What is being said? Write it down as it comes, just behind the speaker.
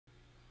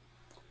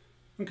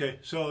Okay,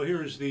 so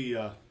here's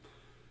the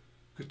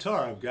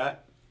guitar I've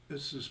got.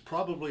 This is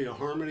probably a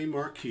Harmony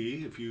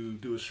Marquis. If you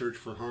do a search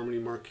for Harmony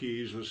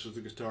Marquis, this is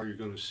the guitar you're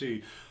going to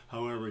see.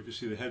 However, if you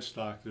see the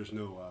headstock, there's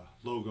no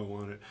logo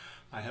on it.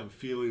 I have a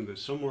feeling that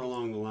somewhere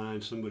along the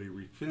line somebody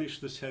refinished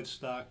this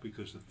headstock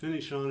because the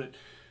finish on it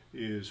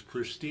is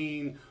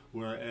pristine,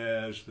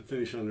 whereas the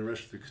finish on the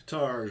rest of the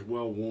guitar is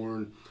well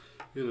worn.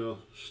 You know,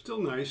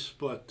 still nice,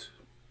 but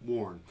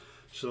worn.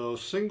 So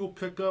single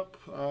pickup.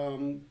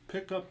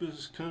 Pickup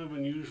is kind of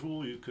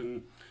unusual. You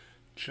can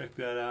check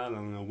that out. I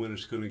don't know when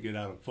it's going to get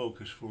out of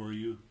focus for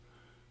you,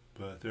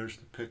 but there's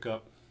the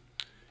pickup.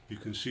 You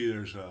can see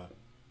there's a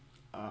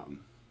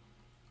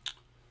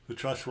the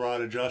truss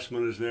rod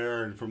adjustment is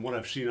there, and from what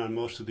I've seen on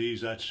most of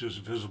these, that's just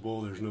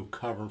visible. There's no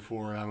cover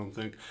for it, I don't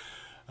think.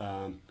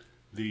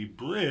 The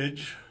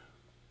bridge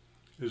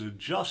is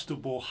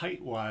adjustable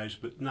height-wise,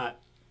 but not,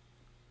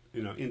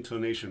 you know,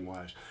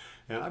 intonation-wise.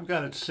 And I've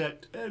got it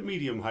set at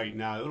medium height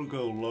now. It'll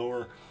go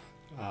lower.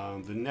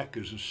 The neck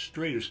is as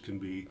straight as can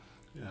be.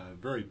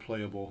 Very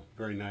playable,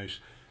 very nice.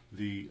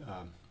 The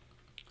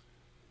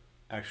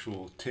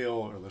actual tail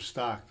or the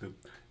stock that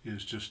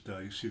is just,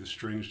 you see the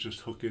strings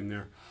just hook in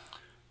there.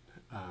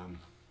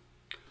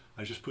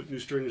 I just put new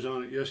strings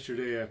on it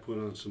yesterday. I put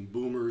on some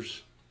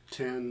Boomers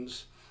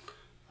 10s.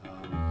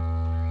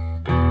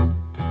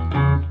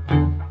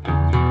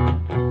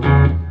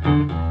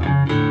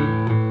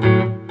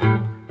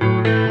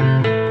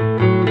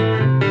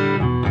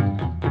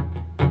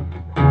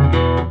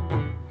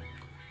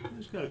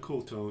 It's got a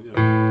cool tone,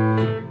 yeah.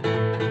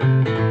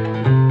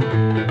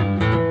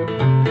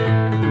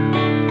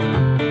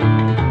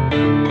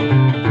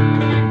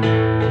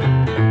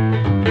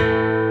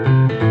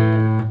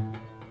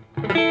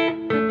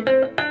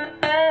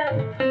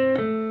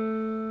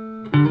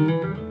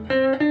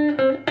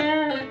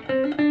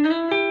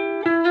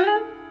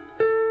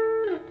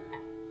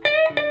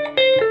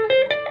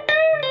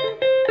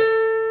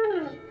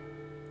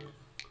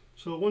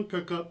 So one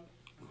pickup,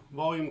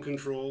 volume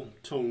control,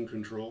 tone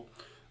control.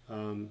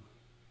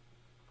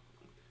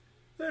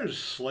 There's a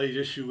slight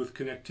issue with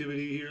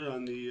connectivity here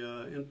on the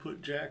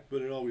input jack,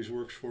 but it always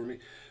works for me.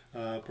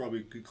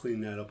 Probably could clean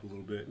that up a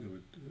little bit, and it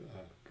would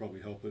probably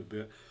help it a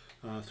bit.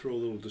 Throw a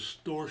little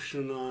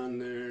distortion on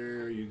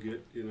there. You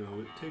get, you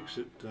know, it takes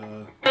it.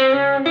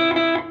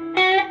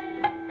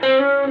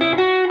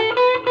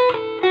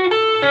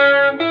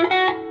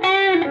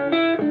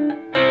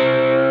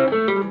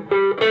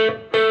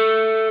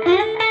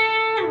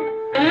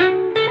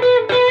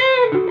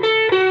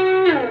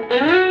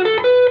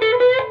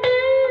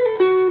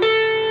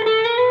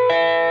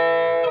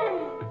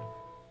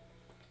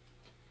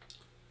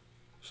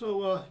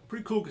 So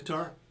pretty cool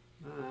guitar.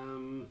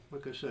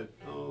 Like I said,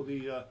 all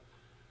the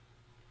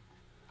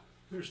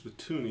here's the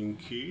tuning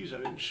keys. I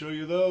didn't show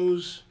you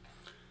those.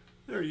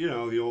 They're, you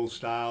know, the old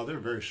style. They're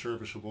very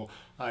serviceable.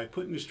 I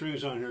put new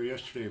strings on here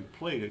yesterday and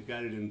played it.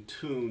 Got it in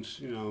tune.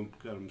 You know,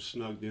 got them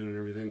snugged in and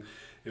everything.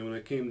 And when I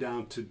came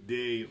down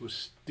today, it was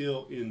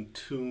still in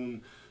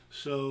tune.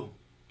 So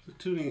the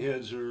tuning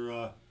heads are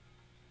well,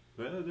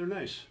 they're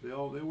nice. They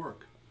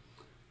work.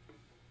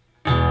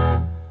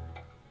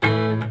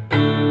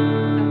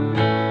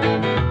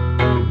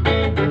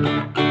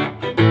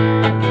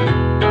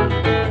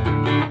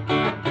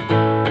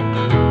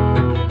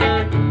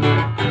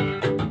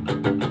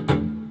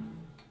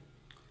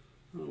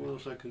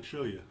 I can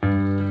show you.